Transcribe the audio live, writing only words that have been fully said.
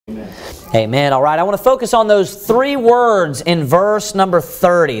Amen. All right, I want to focus on those three words in verse number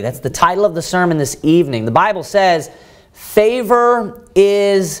 30. That's the title of the sermon this evening. The Bible says, favor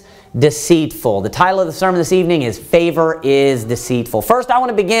is deceitful. The title of the sermon this evening is Favor is Deceitful. First, I want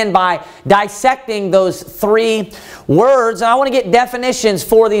to begin by dissecting those three words, and I want to get definitions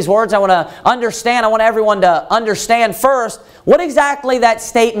for these words. I want everyone to understand first what exactly that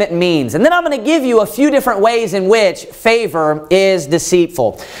statement means. And then I'm going to give you a few different ways in which favor is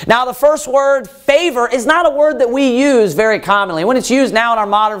deceitful. Now, the first word, favor, is not a word that we use very commonly. When it's used now in our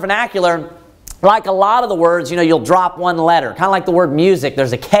modern vernacular, like a lot of the words, you'll drop one letter. Kind of like the word music.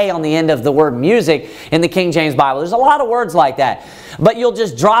 There's a K on the end of the word music in the King James Bible. There's a lot of words like that. But you'll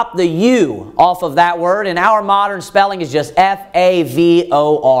just drop the U off of that word, and our modern spelling is just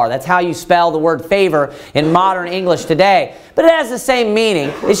F-A-V-O-R. That's how you spell the word favor in modern English today. But it has the same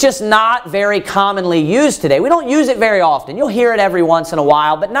meaning. It's just not very commonly used today. We don't use it very often. You'll hear it every once in a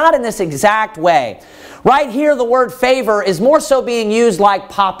while, but not in this exact way. Right here, the word favor is more so being used like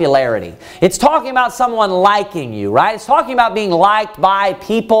popularity. It's talking about someone liking you, right? It's talking about being liked by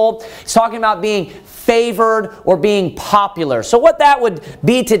people. It's talking about being favored or being popular. So what that would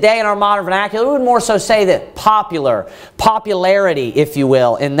be today in our modern vernacular, we would more so say that popularity, if you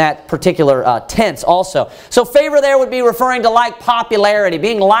will, in that particular tense also. So favor there would be referring to like popularity,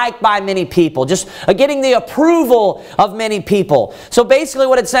 being liked by many people, just getting the approval of many people. So basically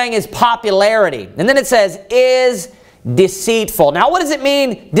what it's saying is popularity. And then it says is deceitful. Now what does it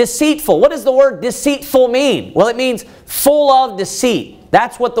mean, deceitful? What does the word deceitful mean? Well, it means full of deceit.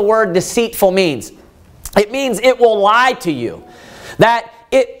 That's what the word deceitful means. It means it will lie to you. That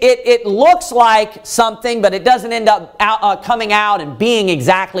it looks like something, but it doesn't end up coming out and being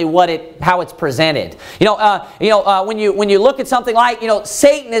exactly how it's presented. When you look at something like,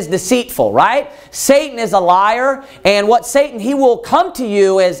 Satan is deceitful, right? Satan is a liar, and he will come to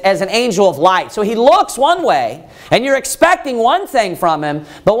you as an angel of light. So he looks one way, and you're expecting one thing from him,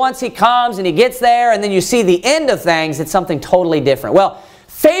 but once he comes and he gets there, and then you see the end of things, it's something totally different. Well,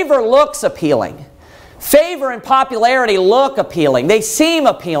 favor looks appealing. Favor and popularity look appealing. They seem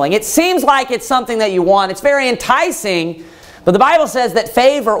appealing. It seems like it's something that you want. It's very enticing. But the Bible says that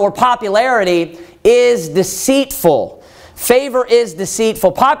favor or popularity is deceitful. Favor is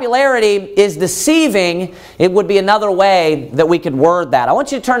deceitful. Popularity is deceiving. It would be another way that we could word that. I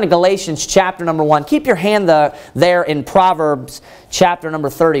want you to turn to Galatians chapter number 1. Keep your hand there in Proverbs chapter number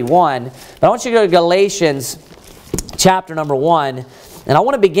 31. But I want you to go to Galatians chapter number 1. And I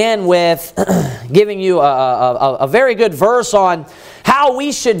want to begin with giving you a very good verse on how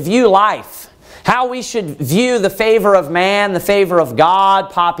we should view life, how we should view the favor of man, the favor of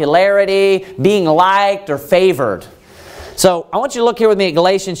God, popularity, being liked or favored. So I want you to look here with me at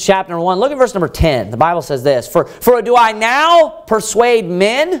Galatians chapter 1. Look at verse number 10. The Bible says this, For do I now persuade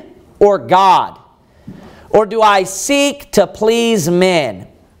men or God? Or do I seek to please men?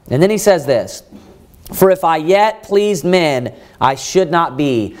 And then he says this, For if I yet pleased men, I should not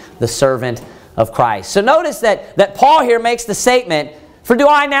be the servant of Christ. So notice that Paul here makes the statement, For do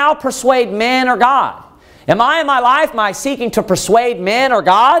I now persuade men or God? Am I in my life, seeking to persuade men or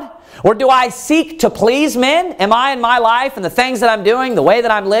God? Or do I seek to please men? Am I in my life and the things that I'm doing, the way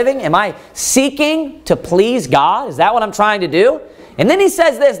that I'm living, am I seeking to please God? Is that what I'm trying to do? And then he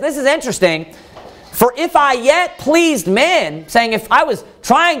says this is interesting. For if I yet pleased men, saying if I was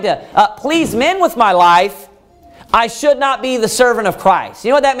trying to please men with my life, I should not be the servant of Christ. You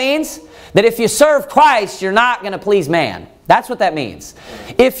know what that means? That if you serve Christ, you're not going to please man. That's what that means.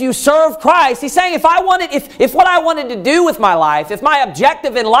 If you serve Christ, he's saying if what I wanted to do with my life, if my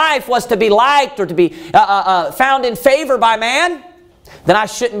objective in life was to be liked or to be found in favor by man, then I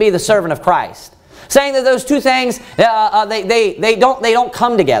shouldn't be the servant of Christ. Saying that those two things, they don't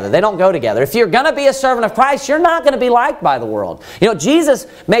come together. They don't go together. If you're going to be a servant of Christ, you're not going to be liked by the world. Jesus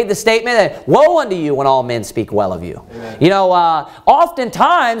made the statement that, Woe unto you when all men speak well of you. Amen.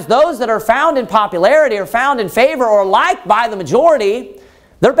 Oftentimes, those that are found in popularity or found in favor or liked by the majority,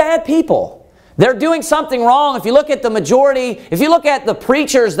 they're bad people. They're doing something wrong. If you look at the majority, if you look at the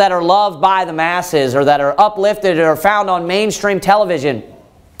preachers that are loved by the masses or that are uplifted or found on mainstream television,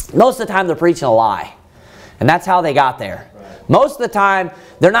 most of the time they're preaching a lie. And that's how they got there. Right. Most of the time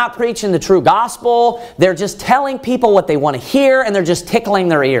they're not preaching the true gospel. They're just telling people what they want to hear and they're just tickling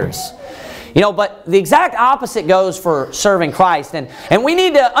their ears. But the exact opposite goes for serving Christ. And we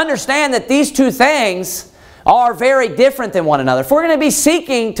need to understand that these two things are very different than one another. If we're going to be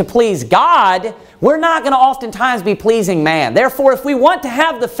seeking to please God, we're not going to oftentimes be pleasing man. Therefore, if we want to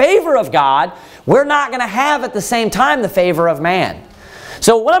have the favor of God, we're not going to have at the same time the favor of man.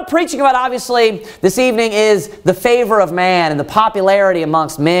 So what I'm preaching about, obviously, this evening is the favor of man and the popularity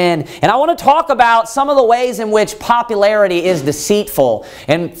amongst men. And I want to talk about some of the ways in which popularity is deceitful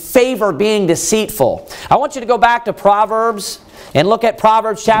and favor being deceitful. I want you to go back to Proverbs and look at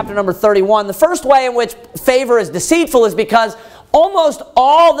Proverbs chapter number 31. The first way in which favor is deceitful is because almost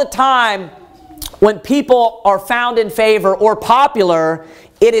all the time when people are found in favor or popular,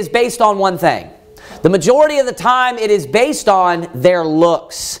 it is based on one thing. The majority of the time, it is based on their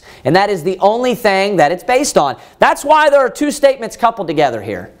looks. And that is the only thing that it's based on. That's why there are two statements coupled together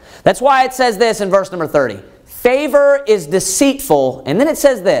here. That's why it says this in verse number 30. Favor is deceitful. And then it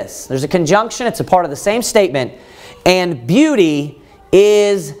says this. There's a conjunction. It's a part of the same statement. And beauty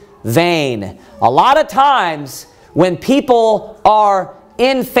is vain. A lot of times when people are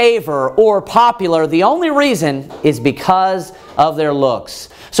in favor or popular, the only reason is because of their looks.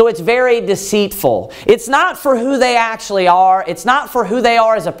 So it's very deceitful. It's not for who they actually are. It's not for who they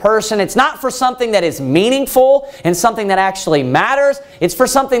are as a person. It's not for something that is meaningful and something that actually matters. It's for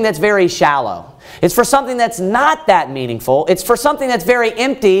something that's very shallow. It's for something that's not that meaningful. It's for something that's very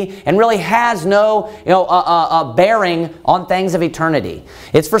empty and really has no bearing on things of eternity.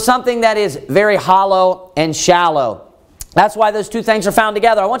 It's for something that is very hollow and shallow. That's why those two things are found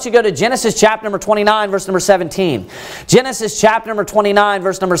together. I want you to go to Genesis chapter number 29, verse number 17. Genesis chapter number 29,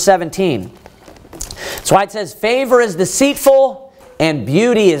 verse number 17. That's why it says, favor is deceitful and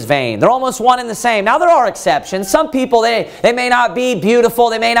beauty is vain. They're almost one and the same. Now there are exceptions. Some people, they may not be beautiful,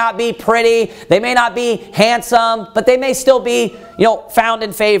 they may not be pretty, they may not be handsome, but they may still be, found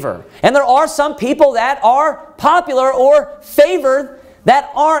in favor. And there are some people that are popular or favored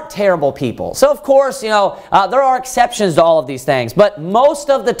that aren't terrible people. So of course, there are exceptions to all of these things. But most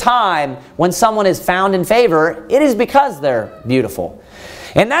of the time, when someone is found in favor, it is because they're beautiful.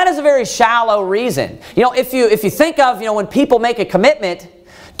 And that is a very shallow reason. If you think of, when people make a commitment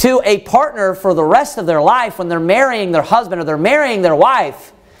to a partner for the rest of their life, when they're marrying their husband or they're marrying their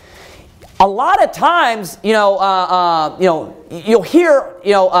wife, a lot of times, you'll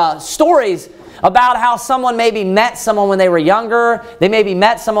hear, stories about how someone maybe met someone when they were younger, they maybe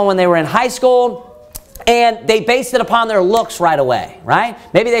met someone when they were in high school, and they based it upon their looks right away, right?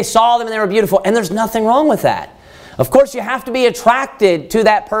 Maybe they saw them and they were beautiful, and there's nothing wrong with that. Of course, you have to be attracted to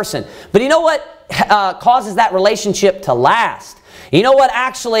that person. But you know what causes that relationship to last? You know what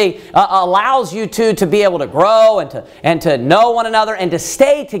actually allows you to be able to grow and to know one another and to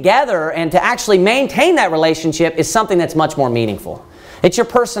stay together and to actually maintain that relationship is something that's much more meaningful. It's your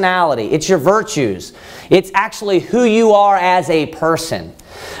personality. It's your virtues. It's actually who you are as a person.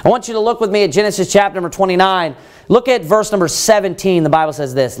 I want you to look with me at Genesis chapter number 29. Look at verse number 17. The Bible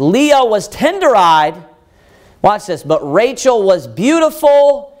says this. Leah was tender-eyed. Watch this. But Rachel was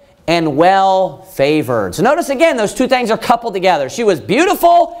beautiful and well-favored. So notice again, those two things are coupled together. She was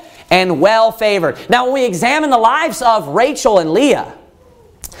beautiful and well-favored. Now when we examine the lives of Rachel and Leah,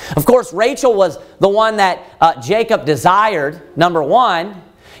 of course, Rachel was the one that Jacob desired, number one.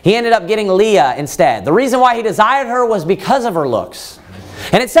 He ended up getting Leah instead. The reason why he desired her was because of her looks.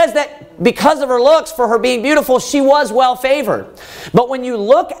 And it says that because of her looks, for her being beautiful, she was well favored. But when you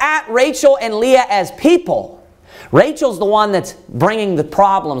look at Rachel and Leah as people, Rachel's the one that's bringing the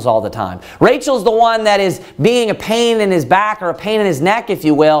problems all the time. Rachel's the one that is being a pain in his back or a pain in his neck, if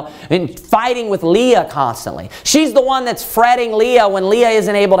you will, and fighting with Leah constantly. She's the one that's fretting Leah when Leah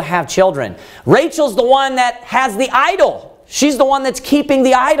isn't able to have children. Rachel's the one that has the idol. She's the one that's keeping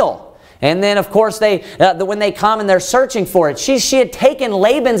the idol. And then, of course, when they come and they're searching for it, she had taken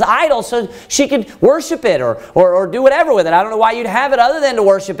Laban's idol so she could worship it or do whatever with it. I don't know why you'd have it other than to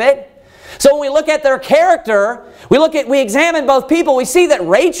worship it. So when we look at their character, we examine both people, we see that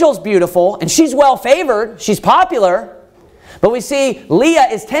Rachel's beautiful and she's well favored, she's popular, but we see Leah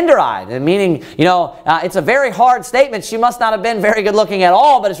is tender-eyed, meaning, it's a very hard statement. She must not have been very good looking at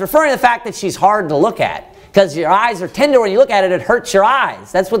all, but it's referring to the fact that she's hard to look at because your eyes are tender. When you look at it, it hurts your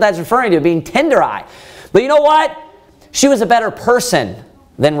eyes. That's what that's referring to, being tender-eyed. But you know what? She was a better person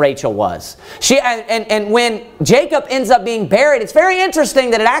than Rachel was. And when Jacob ends up being buried, it's very interesting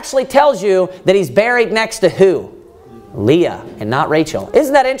that it actually tells you that he's buried next to who? Leah and not Rachel.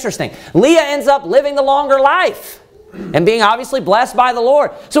 Isn't that interesting? Leah ends up living the longer life and being obviously blessed by the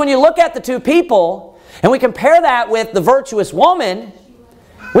Lord. So when you look at the two people and we compare that with the virtuous woman,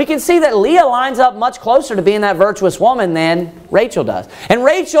 we can see that Leah lines up much closer to being that virtuous woman than Rachel does. And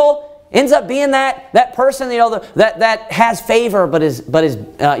Rachel ends up being that person, that has favor but is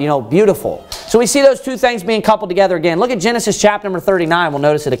beautiful. So we see those two things being coupled together again. Look at Genesis chapter number 39. We'll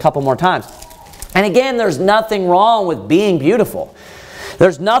notice it a couple more times. And again, there's nothing wrong with being beautiful.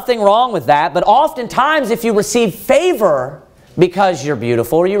 There's nothing wrong with that. But oftentimes, if you receive favor because you're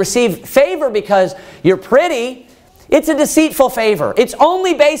beautiful, or you receive favor because you're pretty, it's a deceitful favor. It's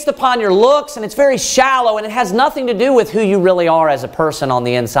only based upon your looks, and it's very shallow, and it has nothing to do with who you really are as a person on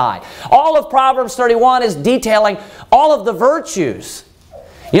the inside. All of Proverbs 31 is detailing all of the virtues.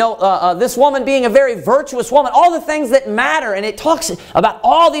 You know, this woman being a very virtuous woman, all the things that matter, and it talks about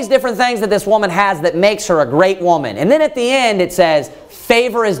all these different things that this woman has that makes her a great woman. And then at the end it says,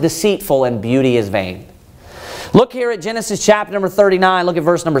 favor is deceitful and beauty is vain. Look here at Genesis chapter number 39. Look at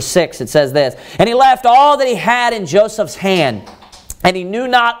verse number 6. It says this, and he left all that he had in Joseph's hand, and he knew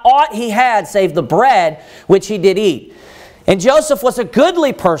not aught he had save the bread which he did eat. And Joseph was a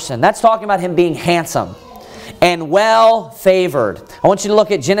goodly person. That's talking about him being handsome and well favored. I want you to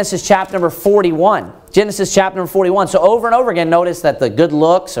look at Genesis chapter number 41. Genesis chapter number 41. So over and over again, notice that the good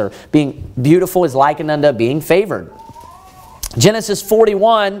looks or being beautiful is likened unto being favored. Genesis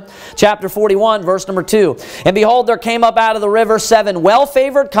 41, chapter 41, verse number 2. And behold, there came up out of the river 7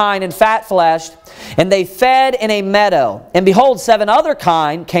 well-favored kine and fat-fleshed, and they fed in a meadow. And behold, 7 other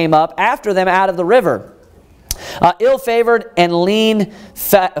kine came up after them out of the river, ill-favored and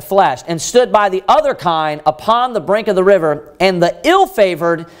lean-fleshed, and stood by the other kine upon the brink of the river. And the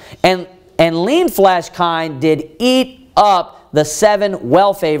ill-favored and lean-fleshed kine did eat up the 7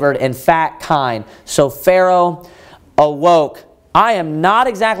 well-favored and fat kine. So Pharaoh awoke. I am not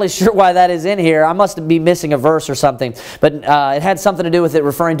exactly sure why that is in here. I must be missing a verse or something. But it had something to do with it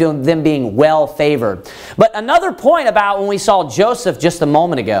referring to them being well favored. But another point about when we saw Joseph just a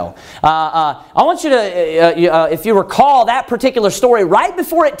moment ago. I want you to, if you recall that particular story, right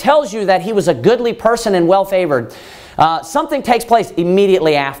before it tells you that he was a goodly person and well favored, something takes place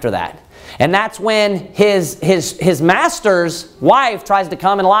immediately after that. And that's when his master's wife tries to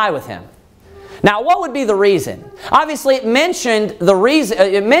come and lie with him. Now, what would be the reason? Obviously, it mentioned the reason.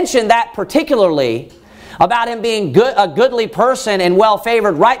 It mentioned that particularly about him being a goodly person and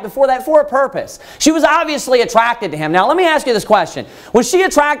well-favored right before that for a purpose. She was obviously attracted to him. Now, let me ask you this question. Was she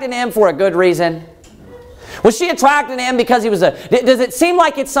attracted to him for a good reason? Was she attracted to him because he was a... Does it seem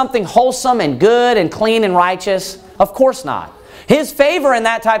like it's something wholesome and good and clean and righteous? Of course not. His favor in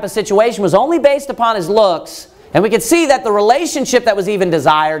that type of situation was only based upon his looks. And we could see that the relationship that was even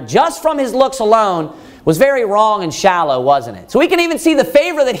desired, just from his looks alone, was very wrong and shallow, wasn't it? So we can even see the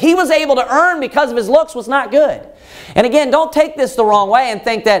favor that he was able to earn because of his looks was not good. And again, don't take this the wrong way and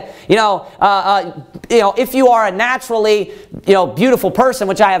think that, if you are a naturally, beautiful person,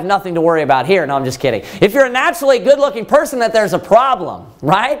 which I have nothing to worry about here. No, I'm just kidding. If you're a naturally good-looking person, that there's a problem,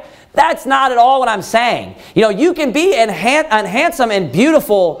 right? That's not at all what I'm saying. You can be a handsome and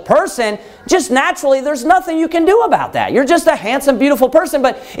beautiful person. Just naturally, there's nothing you can do about that. You're just a handsome, beautiful person.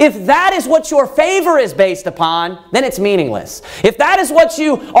 But if that is what your favor is based upon, then it's meaningless. If that is what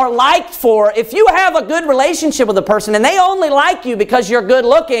you are liked for, if you have a good relationship with a person and they only like you because you're good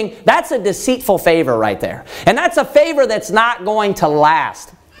looking, that's a deceitful favor right there. And that's a favor that's not going to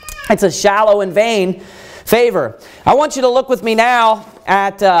last. It's a shallow and vain favor. I want you to look with me now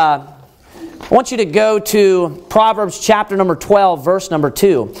at, I want you to go to Proverbs chapter number 12, verse number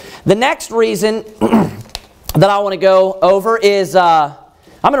 2. The next reason that I want to go over is, I'm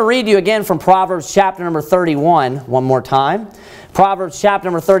going to read you again from Proverbs chapter number 31 one more time. Proverbs chapter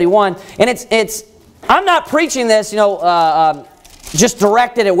number 31. And I'm not preaching this, just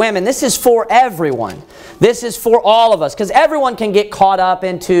directed at women. This is for everyone. This is for all of us, because everyone can get caught up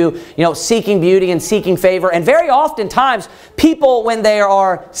into, seeking beauty and seeking favor. And very oftentimes, people, when they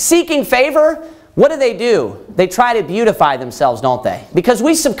are seeking favor, what do? They try to beautify themselves, don't they? Because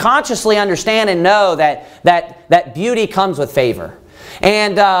we subconsciously understand and know that beauty comes with favor.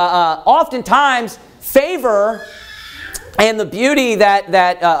 And oftentimes, favor and the beauty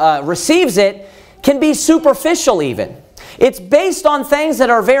that receives it can be superficial even. It's based on things that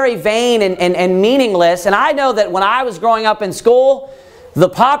are very vain and meaningless. And I know that when I was growing up in school, the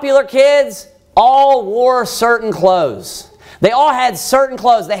popular kids all wore certain clothes. They all had certain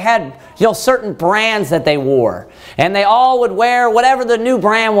clothes. They had, certain brands that they wore. And they all would wear whatever the new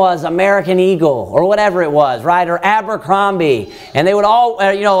brand was, American Eagle or whatever it was, right? Or Abercrombie. And they would all,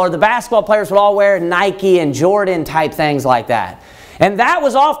 or the basketball players would all wear Nike and Jordan type things like that. And that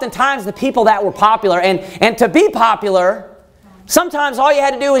was oftentimes the people that were popular. And to be popular, sometimes all you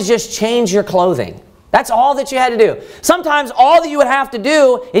had to do was just change your clothing. That's all that you had to do. Sometimes all that you would have to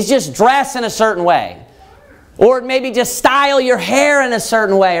do is just dress in a certain way. Or maybe just style your hair in a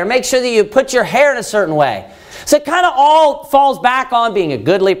certain way. Or make sure that you put your hair in a certain way. So it kind of all falls back on being a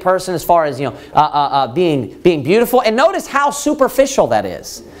goodly person as far as, being beautiful. And notice how superficial that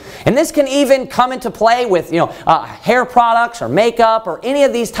is. And this can even come into play with, hair products or makeup or any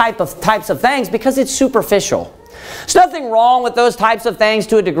of these types of things because it's superficial. There's nothing wrong with those types of things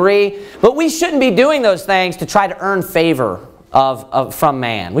to a degree, but we shouldn't be doing those things to try to earn favor from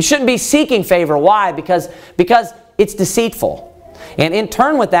man. We shouldn't be seeking favor. Why? Because it's deceitful. And in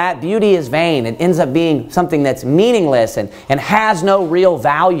turn with that, beauty is vain. It ends up being something that's meaningless and has no real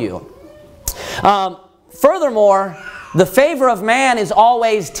value. Furthermore, the favor of man is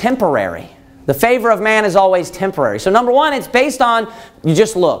always temporary. The favor of man is always temporary. So number one, it's based on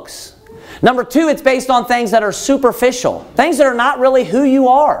just looks. Number two, it's based on things that are superficial. Things that are not really who you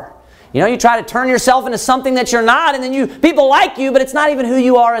are. You know, you try to turn yourself into something that you're not, and then people like you, but it's not even who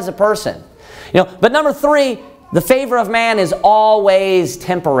you are as a person. You know, but number three, the favor of man is always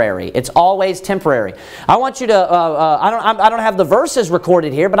temporary. It's always temporary. I want you to, I don't have the verses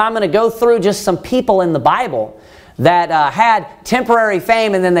recorded here, but I'm going to go through just some people in the Bible that had temporary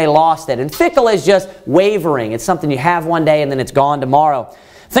fame and then they lost it. And fickle is just wavering. It's something you have one day and then it's gone tomorrow.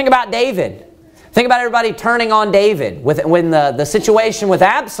 Think about David. Think about everybody turning on David when the situation with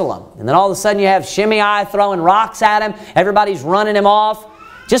Absalom. And then all of a sudden you have Shimei throwing rocks at him. Everybody's running him off.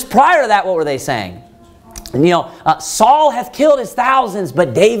 Just prior to that, what were they saying? And, you know, Saul hath killed his thousands,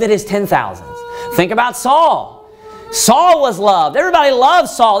 but David his 10,000s. Think about Saul. Saul was loved. Everybody loved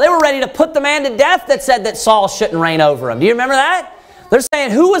Saul. They were ready to put the man to death that said that Saul shouldn't reign over him. Do you remember that? They're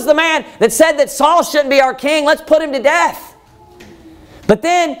saying, who was the man that said that Saul shouldn't be our king? Let's put him to death. But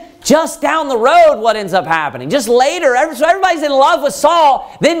then, just down the road, what ends up happening? Just later, so everybody's in love with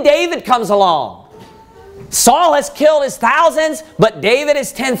Saul. Then David comes along. Saul has killed his thousands, but David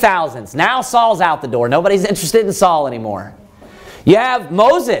his 10,000s. Now Saul's out the door. Nobody's interested in Saul anymore. You have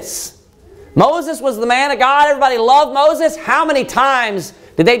Moses. Moses was the man of God. Everybody loved Moses. How many times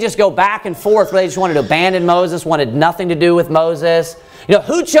did they just go back and forth where they just wanted to abandon Moses, wanted nothing to do with Moses? You know,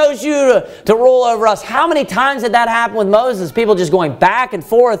 who chose you to rule over us? How many times did that happen with Moses? People just going back and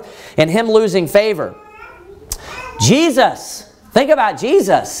forth and him losing favor. Jesus. Think about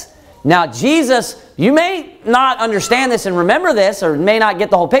Jesus. Now, Jesus, you may not understand this and remember this, or may not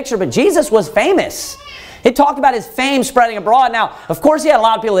get the whole picture, but Jesus was famous. It talked about his fame spreading abroad. Now, of course, he had a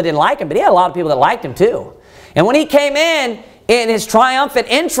lot of people that didn't like him, but he had a lot of people that liked him too. And when he came in his triumphant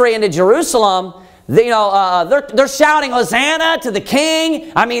entry into Jerusalem, they're shouting, Hosanna to the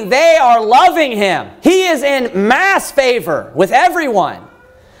King. I mean, they are loving him. He is in mass favor with everyone.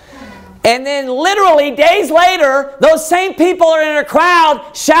 And then literally days later, those same people are in a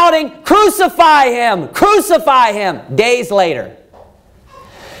crowd shouting, crucify him, crucify him, days later.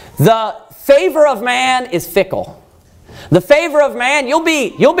 The favor of man is fickle. The favor of man, you'll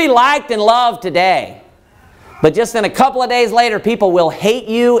be liked and loved today. But just in a couple of days later, people will hate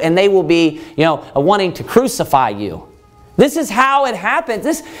you and they will be, wanting to crucify you. This is how it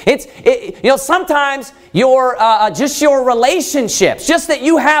happens. Sometimes just your relationships, just that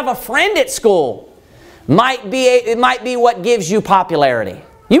you have a friend at school, might be what gives you popularity.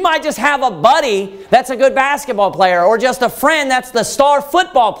 You might just have a buddy that's a good basketball player, or just a friend that's the star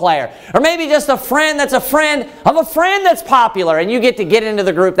football player, or maybe just a friend that's a friend of a friend that's popular, and you get into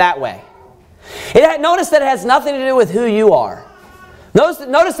the group that way. Notice that it has nothing to do with who you are.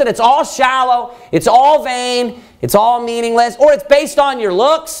 Notice that it's all shallow, it's all vain, it's all meaningless, or it's based on your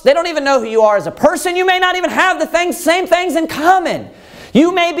looks. They don't even know who you are as a person. You may not even have the same things in common.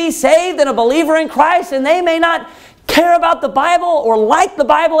 You may be saved and a believer in Christ, and they may not care about the Bible or like the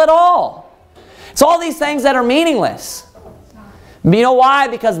Bible at all. It's all these things that are meaningless. You know why?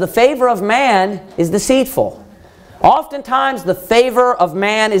 Because the favor of man is deceitful. Oftentimes, the favor of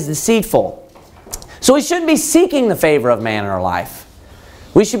man is deceitful. So we shouldn't be seeking the favor of man in our life.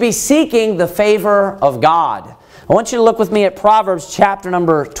 We should be seeking the favor of God. I want you to look with me at Proverbs chapter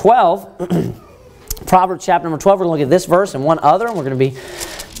number 12. Proverbs chapter number 12. We're going to look at this verse and one other, and we're going to be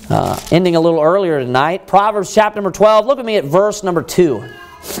ending a little earlier tonight. Proverbs chapter number 12. Look at me at verse number 2.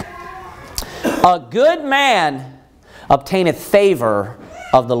 A good man obtaineth favor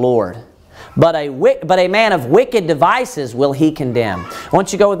of the Lord, but a man of wicked devices will he condemn. I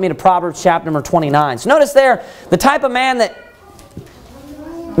want you to go with me to Proverbs chapter number 29. So notice there, the type of man that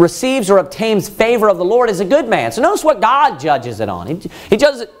receives or obtains favor of the Lord is a good man. So notice what God judges it on. He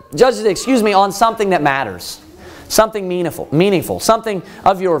judges it, on something that matters. Something meaningful. Something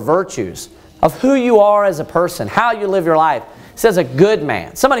of your virtues. Of who you are as a person. How you live your life. It says a good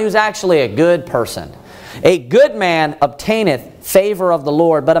man. Somebody who's actually a good person. A good man obtaineth favor of the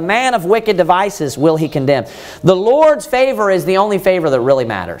Lord, but a man of wicked devices will he condemn. The Lord's favor is the only favor that really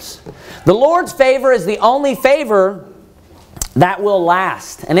matters. The Lord's favor is the only favor that will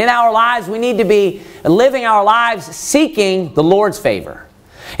last. And in our lives, we need to be living our lives seeking the Lord's favor.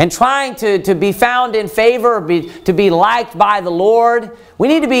 and trying to be found in favor, to be liked by the Lord. We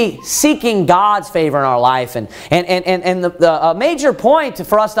need to be seeking God's favor in our life. And the major point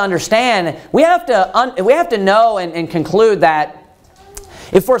for us to understand, we have to know and conclude that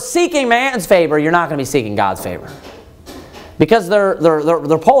if we're seeking man's favor, you're not going to be seeking God's favor. Because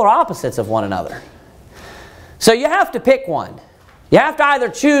they're polar opposites of one another. So you have to pick one. You have to either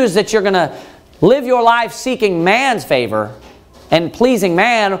choose that you're going to live your life seeking man's favor and pleasing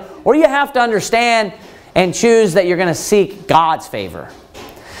man, or you have to understand and choose that you're going to seek God's favor.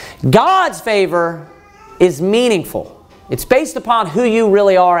 God's favor is meaningful. It's based upon who you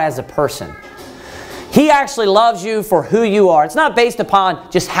really are as a person. He actually loves you for who you are. It's not based upon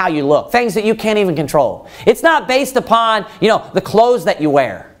just how you look, things that you can't even control. It's not based upon, the clothes that you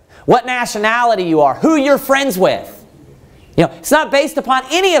wear, what nationality you are, who you're friends with. It's not based upon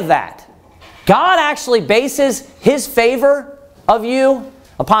any of that. God actually bases His favor of you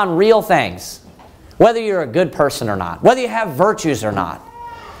upon real things. Whether you're a good person or not, whether you have virtues or not,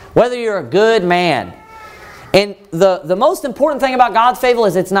 whether you're a good man. And the most important thing about God's favor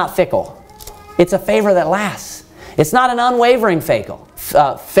is it's not fickle. It's a favor that lasts. It's not an unwavering favor.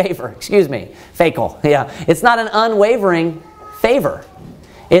 Facal. Yeah. It's not an unwavering favor.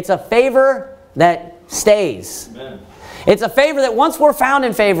 It's a favor that stays. Amen. It's a favor that once we're found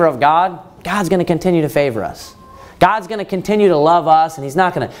in favor of God, God's going to continue to favor us. God's going to continue to love us, and He's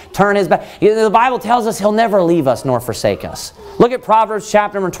not going to turn His back. The Bible tells us He'll never leave us nor forsake us. Look at Proverbs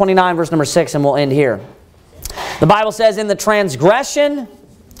chapter number 29, verse number 6, and we'll end here. The Bible says, in the transgression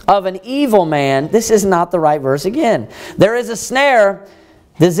of an evil man, this is not the right verse again. There is a snare.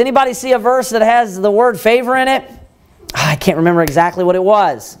 Does anybody see a verse that has the word favor in it? I can't remember exactly what it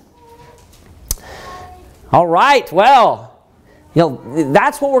was. All right, well,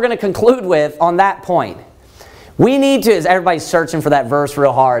 that's what we're going to conclude with on that point. We need to, as everybody's searching for that verse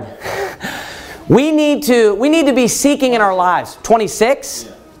real hard, we need to be seeking in our lives. 26?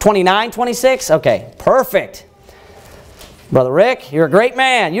 29, 26? Okay, perfect. Brother Rick, you're a great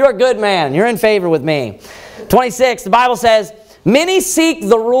man. You're a good man. You're in favor with me. 26, the Bible says, many seek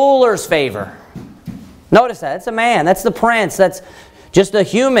the ruler's favor. Notice that. It's a man. That's the prince. That's just a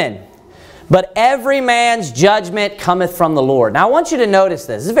human. But every man's judgment cometh from the Lord. Now I want you to notice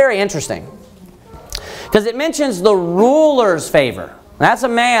this. This is very interesting. Because it mentions the ruler's favor. That's a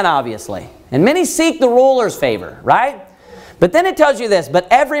man, obviously. And many seek the ruler's favor, right? But then it tells you this,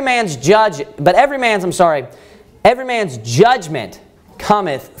 every man's judgment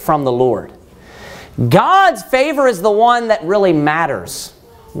cometh from the Lord. God's favor is the one that really matters.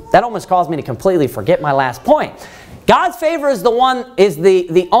 That almost caused me to completely forget my last point. God's favor is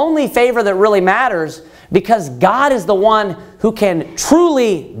the only favor that really matters, because God is the one who can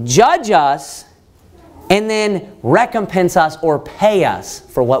truly judge us and then recompense us or pay us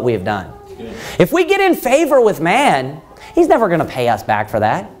for what we have done. If we get in favor with man, He's never going to pay us back for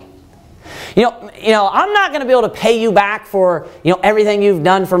that. I'm not going to be able to pay you back for everything you've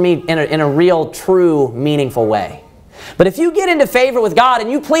done for me in a real, true, meaningful way. But if you get into favor with God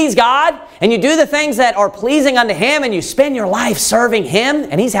and you please God and you do the things that are pleasing unto Him and you spend your life serving Him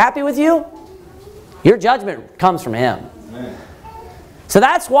and He's happy with you, your judgment comes from Him. Amen. So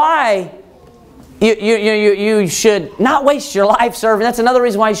that's why you should not waste your life serving. That's another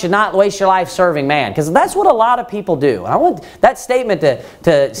reason why you should not waste your life serving man, because that's what a lot of people do. And I want that statement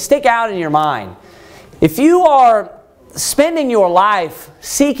to stick out in your mind. If you are spending your life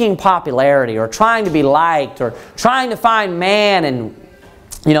seeking popularity or trying to be liked or trying to find man and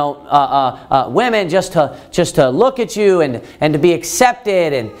women just to look at you and to be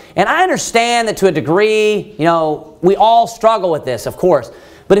accepted, and I understand that to a degree, we all struggle with this, of course.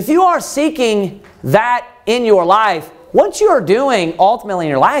 But if you are seeking that in your life, what you are doing ultimately in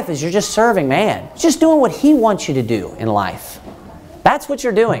your life is you're just serving man. Just doing what he wants you to do in life. That's what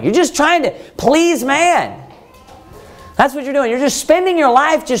you're doing. You're just trying to please man. That's what you're doing. You're just spending your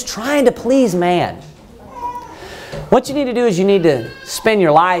life just trying to please man. What you need to do is you need to spend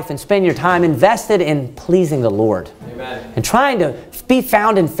your life and spend your time invested in pleasing the Lord. Amen. And trying to be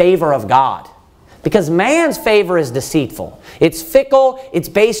found in favor of God. Because man's favor is deceitful. It's fickle. It's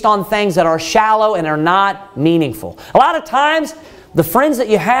based on things that are shallow and are not meaningful. A lot of times, the friends that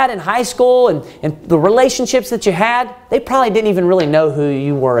you had in high school and the relationships that you had, they probably didn't even really know who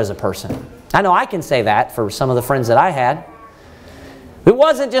you were as a person. I know I can say that for some of the friends that I had. It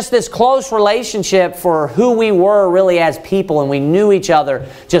wasn't just this close relationship for who we were really as people, and we knew each other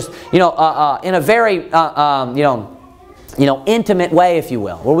just, in a very, intimate way, if you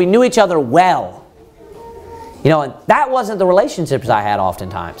will, where we knew each other well. And that wasn't the relationships I had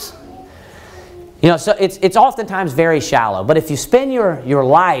oftentimes. You know, so it's oftentimes very shallow. But if you spend your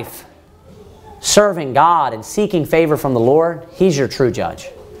life serving God and seeking favor from the Lord, He's your true judge.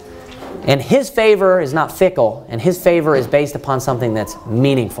 And His favor is not fickle, and His favor is based upon something that's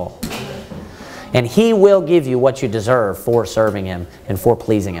meaningful. And He will give you what you deserve for serving Him and for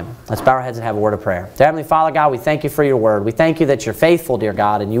pleasing Him. Let's bow our heads and have a word of prayer. Dear Heavenly Father, God, we thank You for Your word. We thank You that You're faithful, dear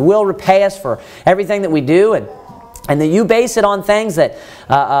God, and You will repay us for everything that we do, and that You base it on things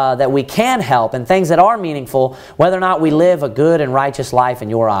that we can help and things that are meaningful, whether or not we live a good and righteous life in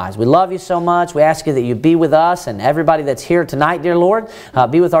Your eyes. We love You so much. We ask You that You be with us and everybody that's here tonight, dear Lord.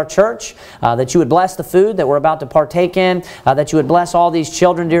 Be with our church, that You would bless the food that we're about to partake in, that You would bless all these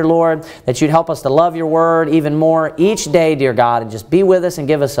children, dear Lord, that You'd help us to love Your word even more each day, dear God, and just be with us and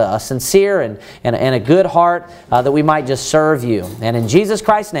give us a sincere and a good heart that we might just serve You. And in Jesus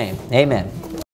Christ's name, amen.